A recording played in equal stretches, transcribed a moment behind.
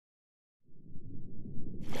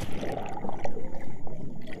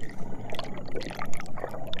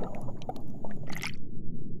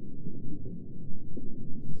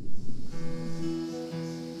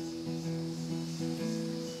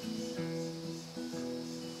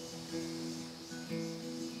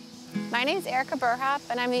My name is Erica Burhop,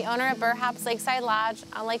 and I'm the owner of Burhop's Lakeside Lodge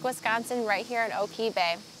on Lake Wisconsin right here in Oakey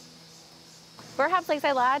Bay. Burhop's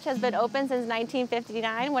Lakeside Lodge has been open since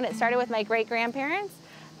 1959 when it started with my great-grandparents,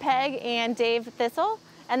 Peg and Dave Thistle,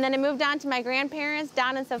 and then it moved on to my grandparents,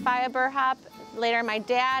 Don and Sophia Burhop, later my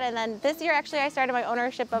dad, and then this year actually I started my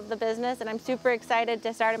ownership of the business, and I'm super excited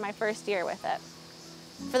to start my first year with it.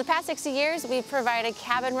 For the past 60 years, we've provided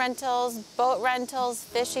cabin rentals, boat rentals,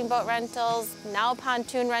 fishing boat rentals, now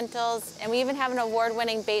pontoon rentals, and we even have an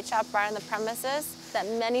award-winning bait shop right on the premises that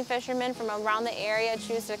many fishermen from around the area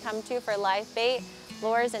choose to come to for live bait,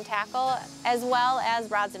 lures, and tackle, as well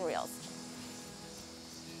as rods and reels.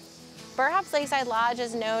 Burhop's Lakeside Lodge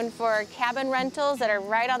is known for cabin rentals that are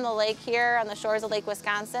right on the lake here on the shores of Lake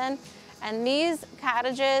Wisconsin. And these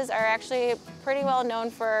cottages are actually pretty well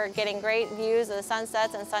known for getting great views of the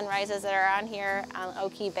sunsets and sunrises that are on here on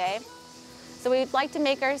Oakey Bay. So we'd like to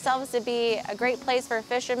make ourselves to be a great place for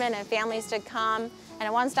fishermen and families to come, and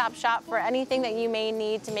a one-stop shop for anything that you may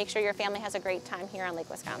need to make sure your family has a great time here on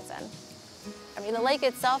Lake Wisconsin. I mean, the lake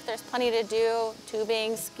itself, there's plenty to do: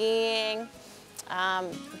 tubing, skiing,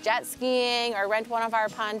 jet skiing, or rent one of our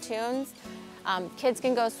pontoons. Kids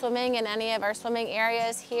can go swimming in any of our swimming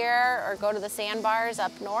areas here or go to the sandbars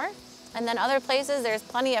up north. And then other places, there's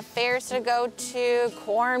plenty of fairs to go to.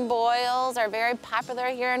 Corn boils are very popular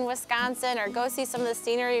here in Wisconsin, or go see some of the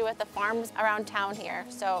scenery with the farms around town here.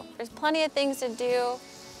 So there's plenty of things to do.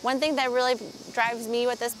 One thing that really drives me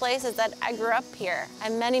with this place is that I grew up here. I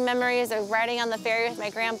have many memories of riding on the ferry with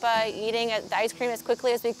my grandpa, eating the ice cream as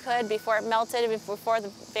quickly as we could before it melted, before the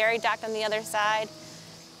ferry docked on the other side.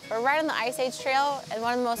 We're right on the Ice Age Trail, and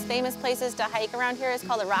one of the most famous places to hike around here is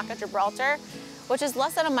called the Rock of Gibraltar, which is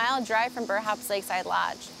less than a mile drive from Burhop's Lakeside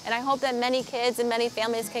Lodge. And I hope that many kids and many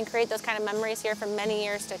families can create those kind of memories here for many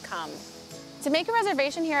years to come. To make a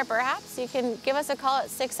reservation here at Burhop's, you can give us a call at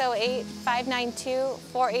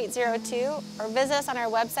 608-592-4802 or visit us on our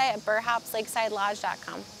website at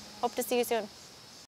burhopslakesidelodge.com. Hope to see you soon.